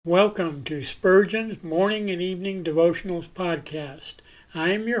Welcome to Spurgeon's Morning and Evening Devotionals podcast.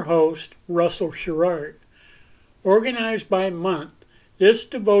 I am your host, Russell Sherrard. Organized by month, this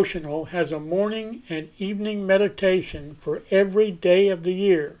devotional has a morning and evening meditation for every day of the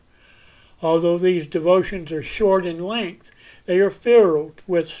year. Although these devotions are short in length, they are filled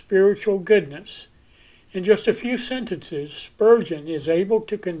with spiritual goodness. In just a few sentences, Spurgeon is able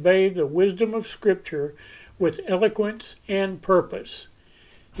to convey the wisdom of Scripture with eloquence and purpose.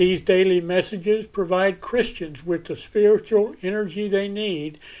 These daily messages provide Christians with the spiritual energy they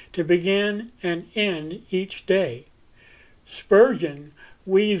need to begin and end each day. Spurgeon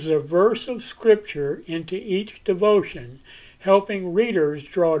weaves a verse of Scripture into each devotion, helping readers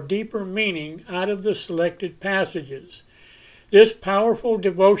draw deeper meaning out of the selected passages. This powerful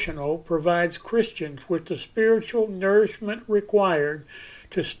devotional provides Christians with the spiritual nourishment required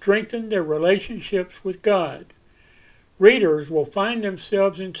to strengthen their relationships with God. Readers will find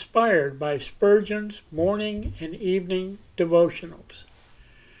themselves inspired by Spurgeon's morning and evening devotionals.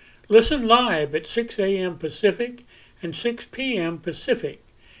 Listen live at 6 a.m. Pacific and 6 p.m. Pacific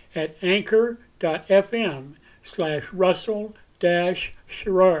at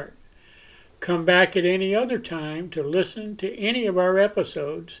anchor.fm/Russell-Sherrard. Come back at any other time to listen to any of our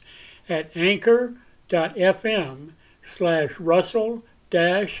episodes at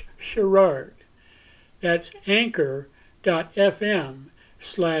anchor.fm/Russell-Sherrard. That's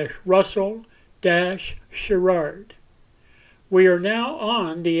anchor.fm/Russell-Sherrard. We are now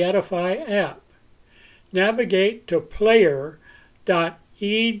on the Edify app. Navigate to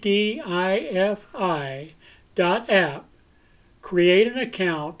player.edifi.app, create an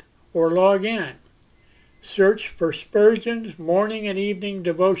account, or log in. Search for Spurgeon's Morning and Evening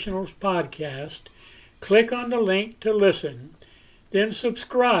Devotionals podcast, click on the link to listen, then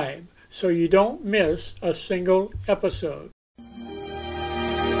subscribe so you don't miss a single episode.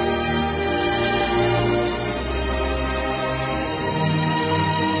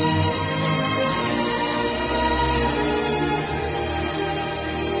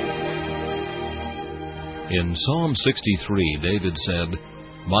 In Psalm 63, David said,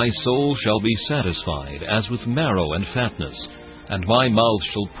 "My soul shall be satisfied as with marrow and fatness, and my mouth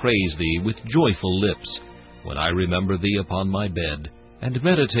shall praise thee with joyful lips, when I remember thee upon my bed, and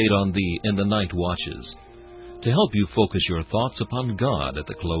meditate on thee in the night watches." To help you focus your thoughts upon God at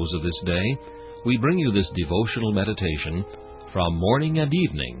the close of this day, we bring you this devotional meditation from Morning and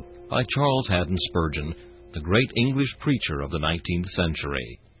Evening by Charles Haddon Spurgeon, the great English preacher of the 19th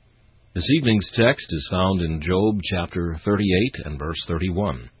century. This evening's text is found in Job chapter 38 and verse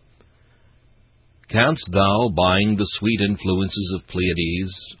 31. "Canst thou bind the sweet influences of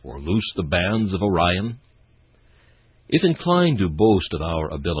Pleiades, or loose the bands of Orion?" If inclined to boast of our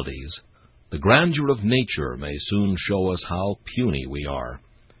abilities, the grandeur of nature may soon show us how puny we are.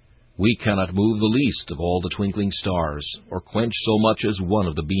 We cannot move the least of all the twinkling stars, or quench so much as one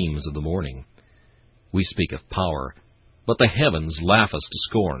of the beams of the morning. We speak of power, but the heavens laugh us to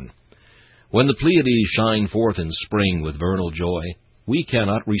scorn. When the Pleiades shine forth in spring with vernal joy, we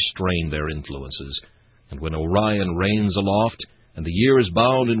cannot restrain their influences, and when Orion reigns aloft, and the year is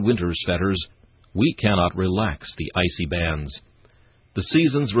bound in winter's fetters, we cannot relax the icy bands. The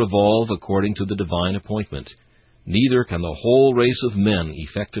seasons revolve according to the divine appointment, neither can the whole race of men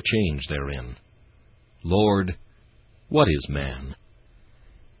effect a change therein. Lord, what is man?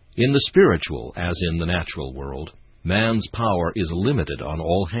 In the spiritual, as in the natural world, man's power is limited on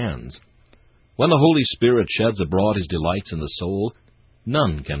all hands. When the Holy Spirit sheds abroad His delights in the soul,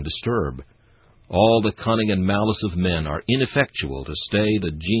 none can disturb. All the cunning and malice of men are ineffectual to stay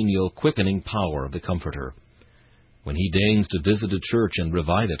the genial, quickening power of the Comforter. When He deigns to visit a church and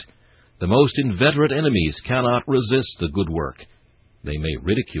revive it, the most inveterate enemies cannot resist the good work. They may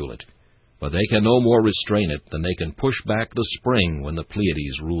ridicule it, but they can no more restrain it than they can push back the spring when the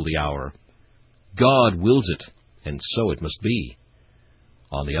Pleiades rule the hour. God wills it, and so it must be.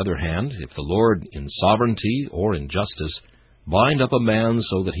 On the other hand, if the Lord, in sovereignty or in justice, bind up a man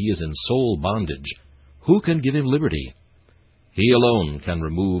so that he is in soul bondage, who can give him liberty? He alone can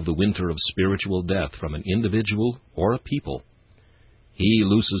remove the winter of spiritual death from an individual or a people. He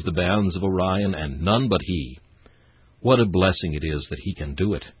looses the bands of Orion, and none but He. What a blessing it is that He can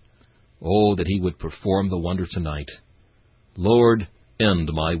do it. Oh, that He would perform the wonder tonight. Lord, end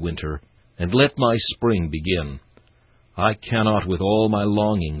my winter, and let my spring begin. I cannot with all my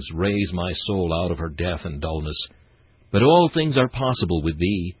longings raise my soul out of her death and dullness, but all things are possible with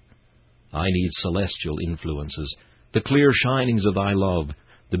Thee. I need celestial influences, the clear shinings of Thy love,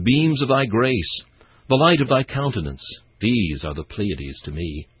 the beams of Thy grace, the light of Thy countenance. These are the Pleiades to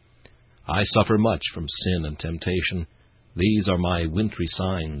me. I suffer much from sin and temptation, These are my wintry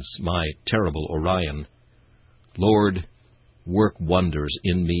signs, my terrible Orion. Lord, work wonders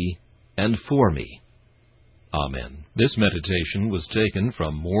in me and for me. Amen. This meditation was taken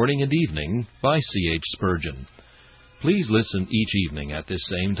from Morning and Evening by C.H. Spurgeon. Please listen each evening at this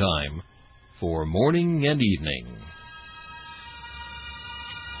same time for Morning and Evening.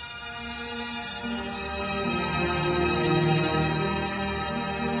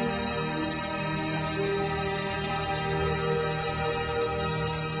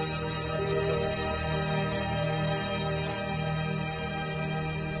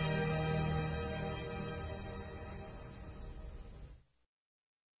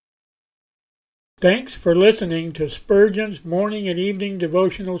 Thanks for listening to Spurgeon's Morning and Evening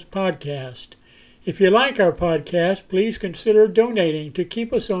Devotionals podcast. If you like our podcast, please consider donating to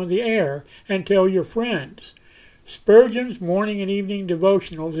keep us on the air and tell your friends. Spurgeon's Morning and Evening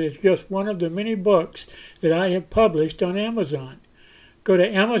Devotionals is just one of the many books that I have published on Amazon. Go to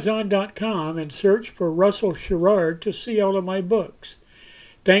Amazon.com and search for Russell Sherrard to see all of my books.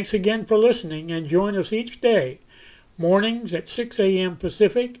 Thanks again for listening, and join us each day, mornings at 6 a.m.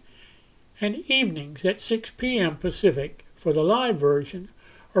 Pacific, and evenings at 6 p.m. Pacific for the live version,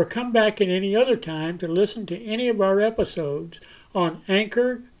 or come back at any other time to listen to any of our episodes on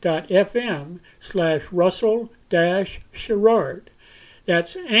anchor.fm/Russell-Sherrard.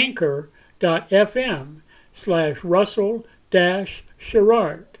 That's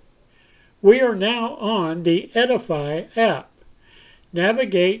anchor.fm/Russell-Sherrard. We are now on the Edify app.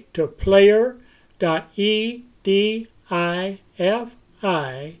 Navigate to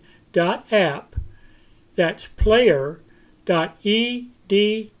player.edifi.app. That's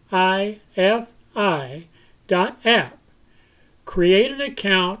player.edifi.app. Create an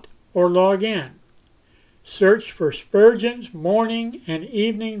account or log in. Search for Spurgeon's Morning and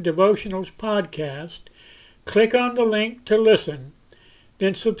Evening Devotionals podcast. Click on the link to listen,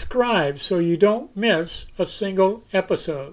 then subscribe so you don't miss a single episode.